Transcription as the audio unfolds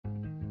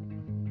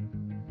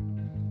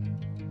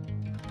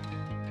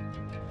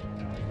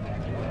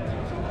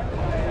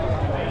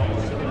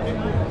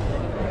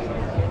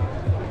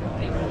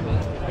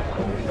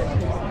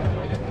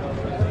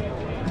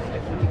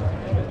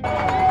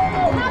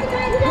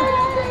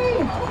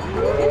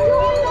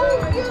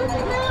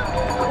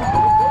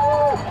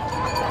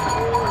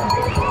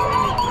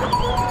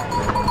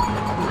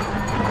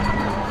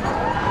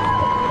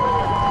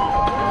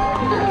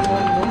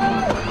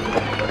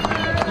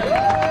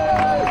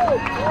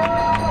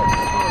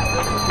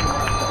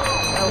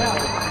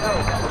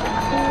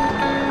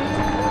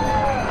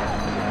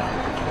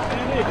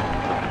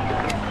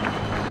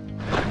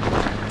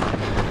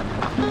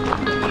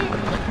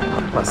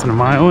Less than a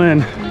mile in.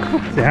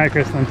 Say hi,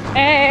 Kristen.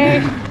 Hey,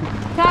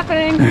 what's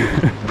happening?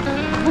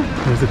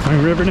 There's the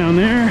Tongue River down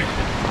there.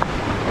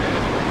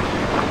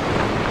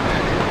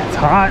 It's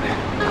hot,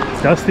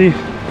 it's dusty,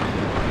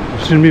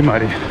 it shouldn't be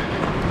muddy.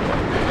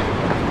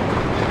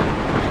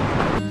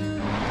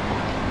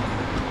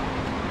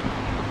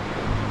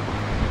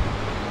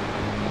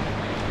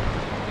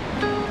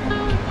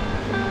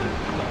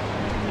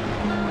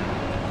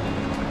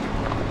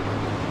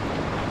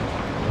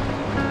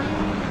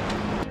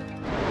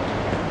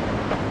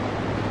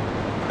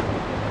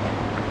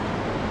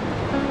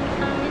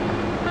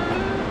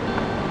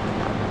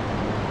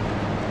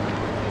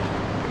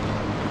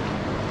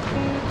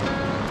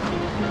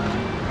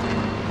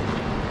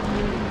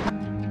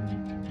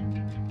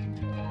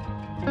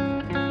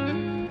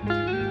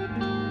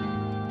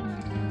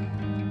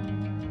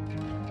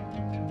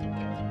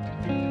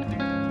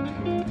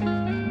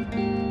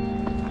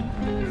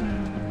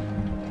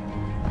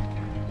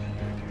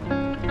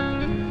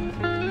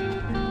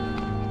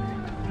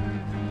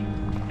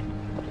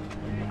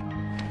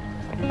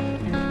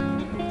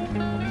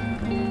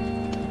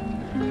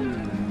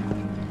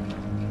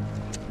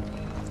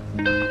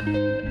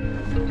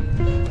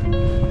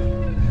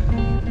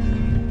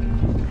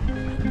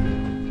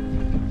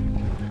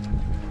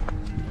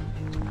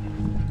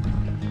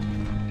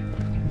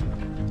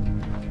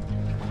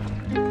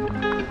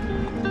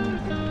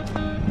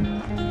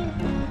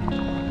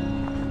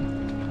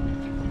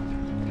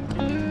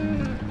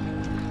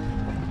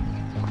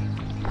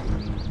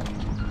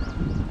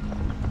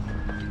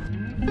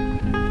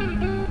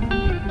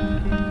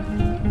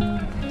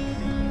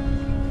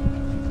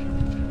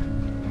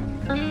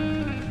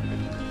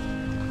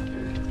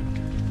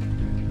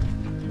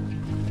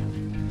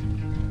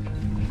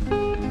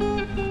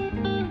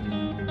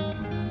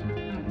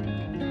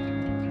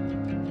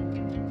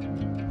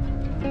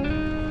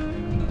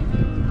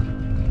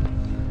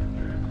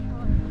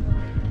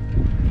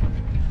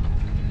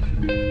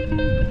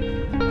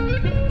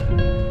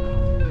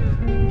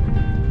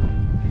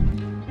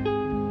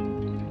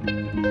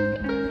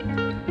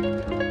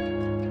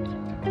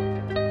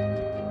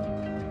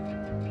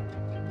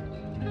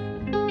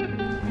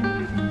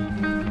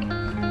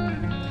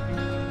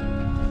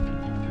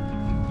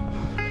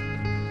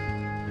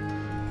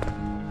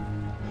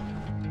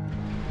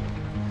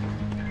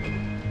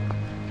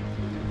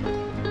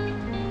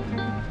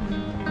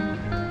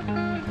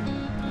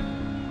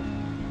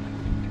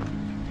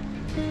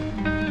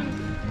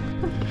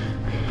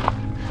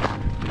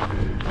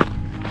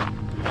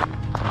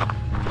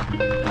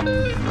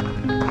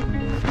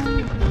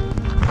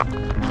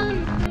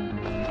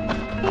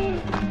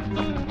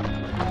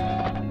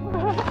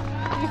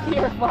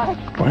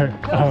 Where?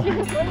 Oh.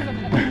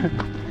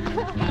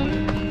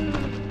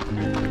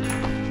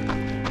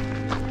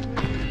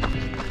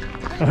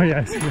 Oh yeah,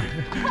 I see.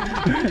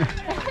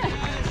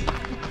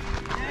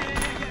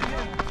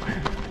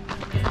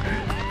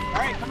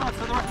 Alright, come on,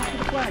 so the rest of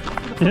the flag.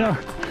 Yeah,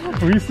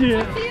 we see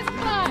it. See the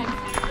flag.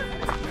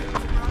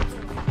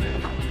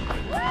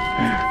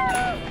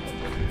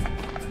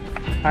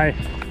 Hi.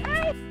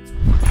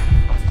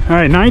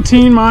 Alright,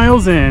 19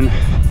 miles in.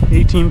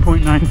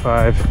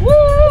 18.95.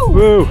 Woo!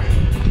 Woo!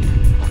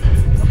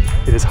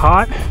 It is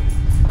hot.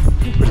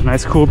 There's a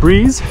nice cool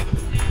breeze.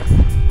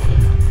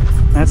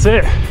 That's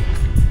it.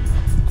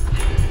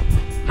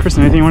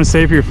 Kristen, anything you want to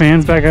say for your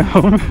fans back at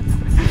home?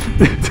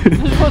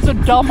 This was a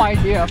dumb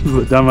idea. This is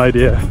a dumb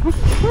idea.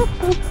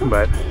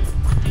 But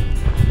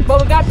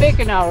we got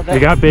bacon out of it. we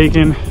got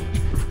bacon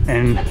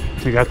and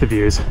we got the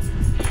views.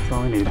 That's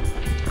all we need.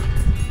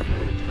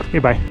 Okay,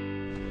 bye.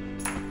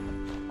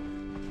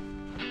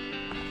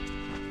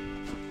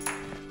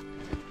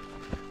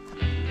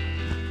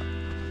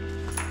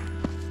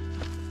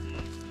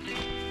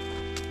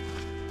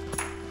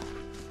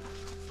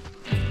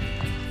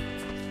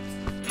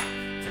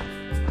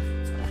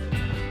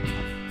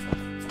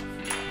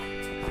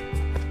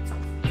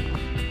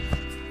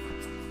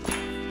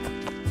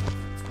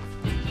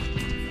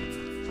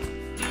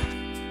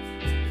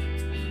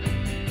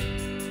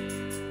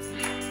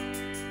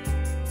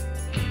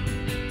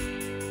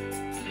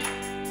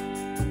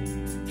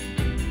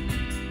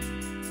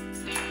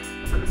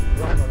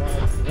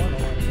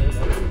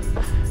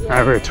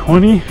 Alright, we're at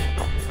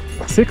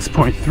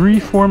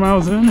 26.34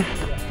 miles in.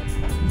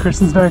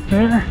 Kristen's back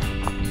there,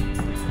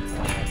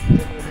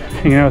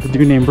 hanging out with a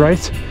dude named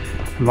Bryce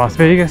from Las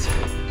Vegas.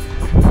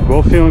 We're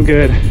both feeling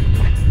good.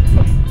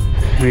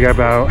 We got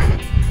about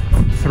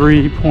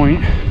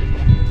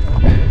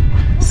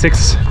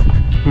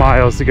 3.6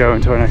 miles to go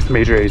into our next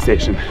major aid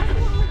station.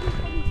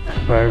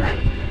 We're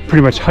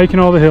pretty much hiking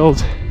all the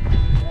hills,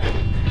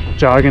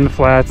 jogging the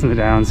flats and the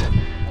downs.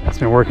 It's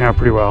been working out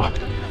pretty well.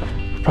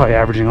 Probably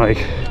averaging like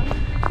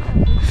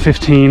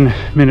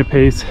 15-minute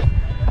pace,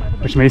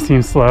 which may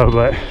seem slow,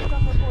 but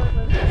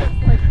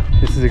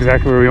this is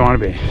exactly where we want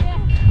to be.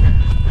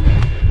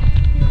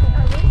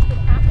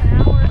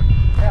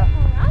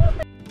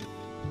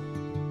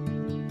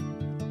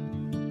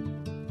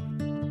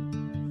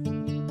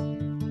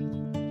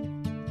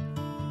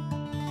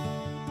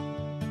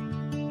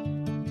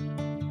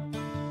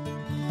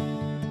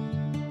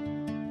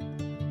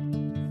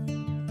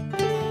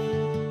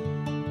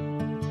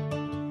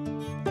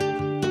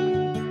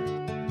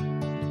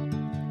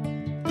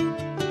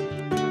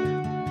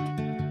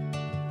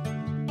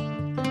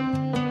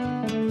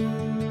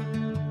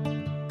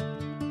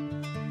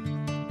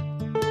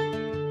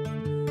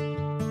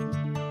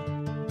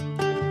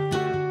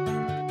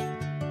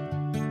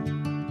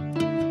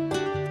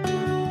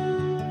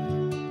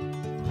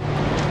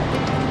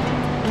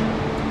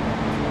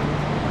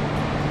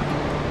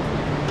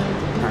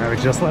 We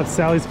just left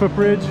Sally's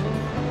footbridge,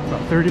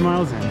 about 30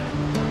 miles in.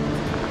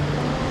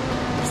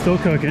 Still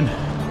cooking.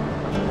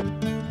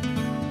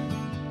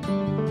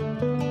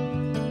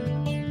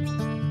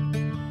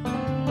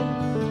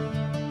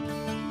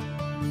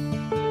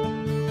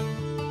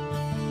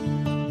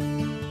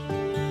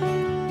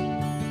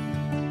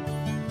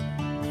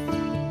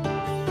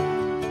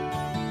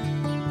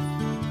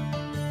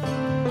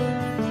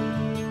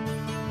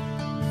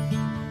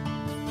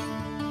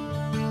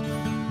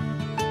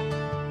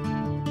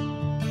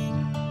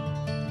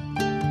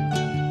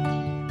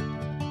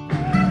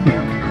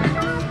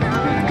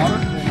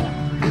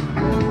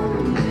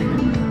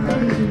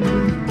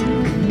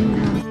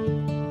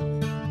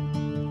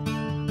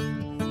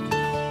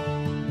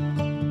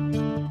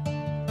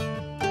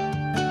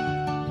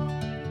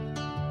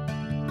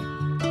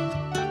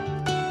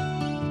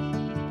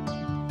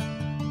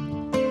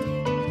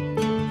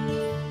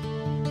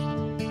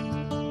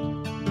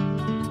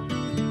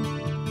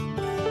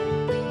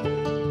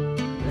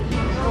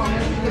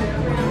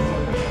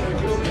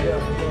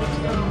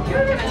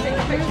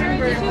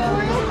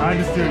 I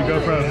just do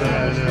GoPro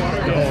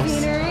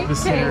of the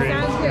scenery.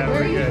 Yeah,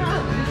 very good.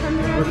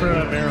 We're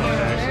from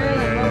Maryland,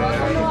 actually.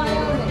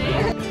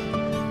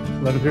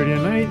 11:30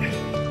 at night.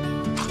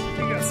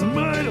 We got some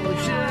mud. Holy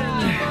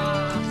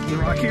shit! The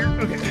rock here.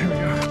 Okay, there we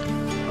go.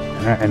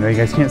 All right, I know you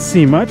guys can't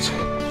see much,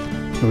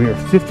 but we are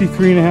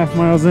 53.5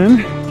 miles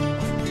in.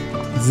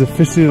 This is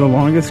officially the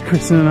longest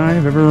Kristen and I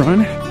have ever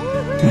run.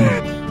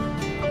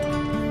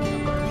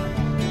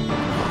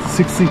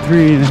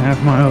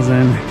 63.5 miles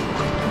in.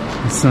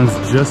 The sun's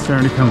just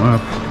starting to come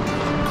up.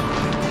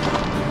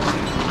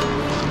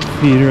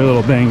 Feet are a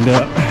little banged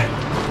up,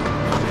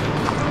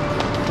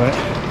 but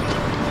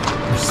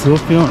we're still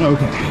feeling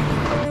okay.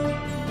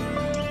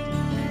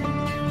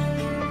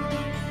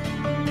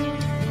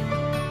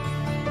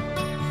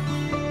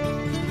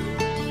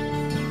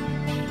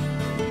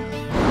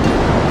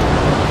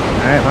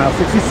 All right, mile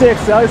 66,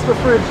 Sally's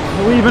footbridge.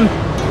 We're leaving.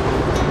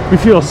 We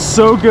feel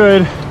so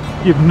good.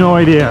 You have no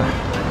idea.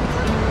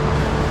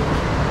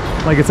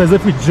 Like, it's as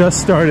if we just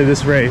started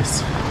this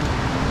race.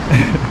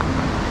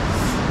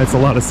 That's a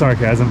lot of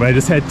sarcasm, but I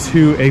just had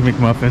 2 Egg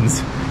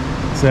McMuffins,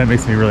 so that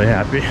makes me really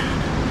happy.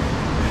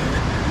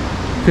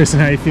 Kristen,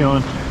 how you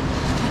feeling?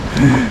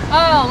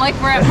 Oh, like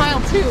we're at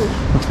mile 2.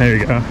 There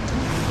you go.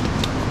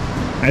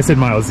 I said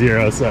mile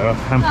 0, so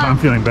I'm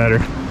feeling better.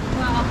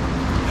 Wow.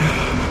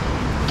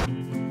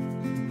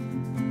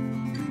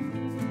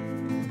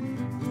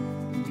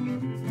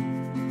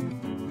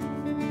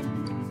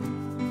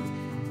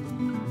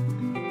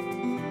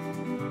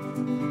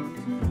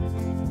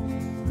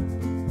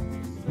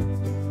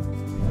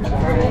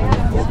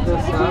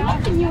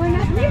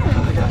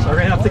 So I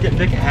ran up to get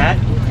Nick a hat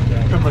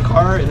from the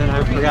car, and then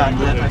I forgot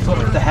that I put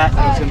the hat that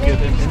I was going to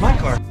give in my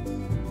car.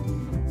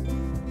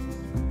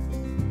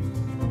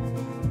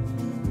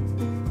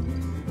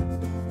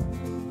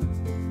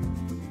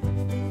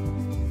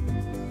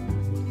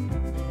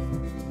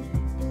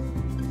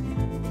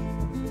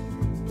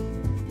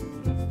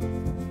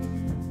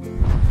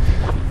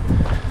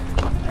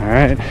 All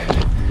right,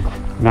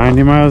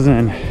 90 miles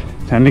in,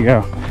 10 to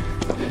go.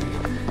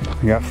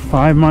 We got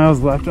 5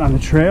 miles left on the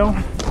trail,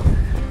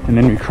 and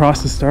then we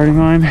cross the starting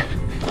line,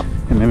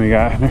 and then we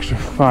got an extra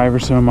 5 or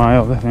so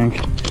miles, I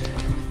think,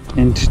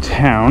 into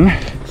town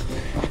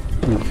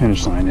where the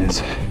finish line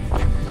is.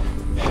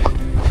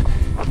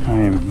 I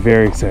am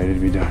very excited to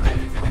be done.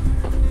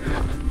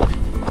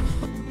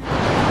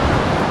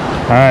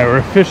 All right, we're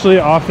officially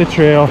off the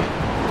trail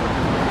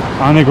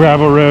on the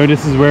gravel road.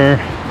 This is where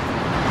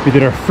we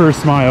did our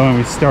first mile when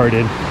we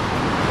started.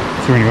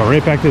 So we're gonna go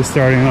right back to the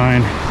starting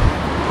line,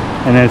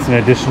 and then it's an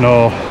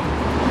additional,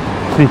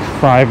 I think,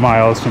 5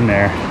 miles from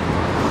there.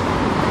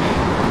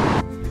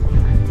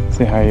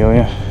 Say hi,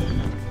 Yulia.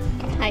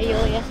 Hi,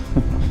 Yulia.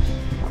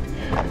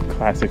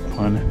 Classic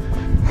pun.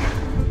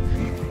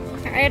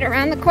 Right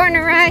around the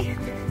corner, Rye.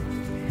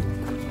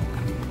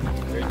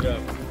 Great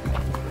job.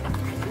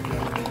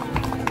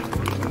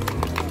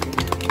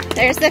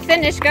 There's the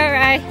finish. Go,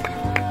 Rye.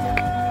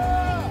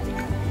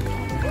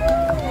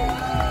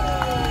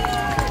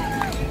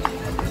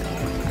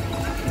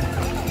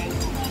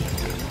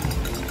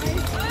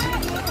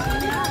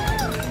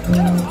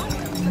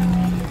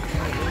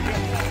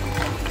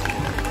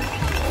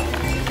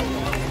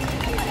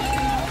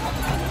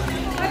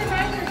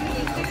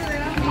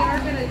 We are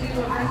going to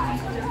do a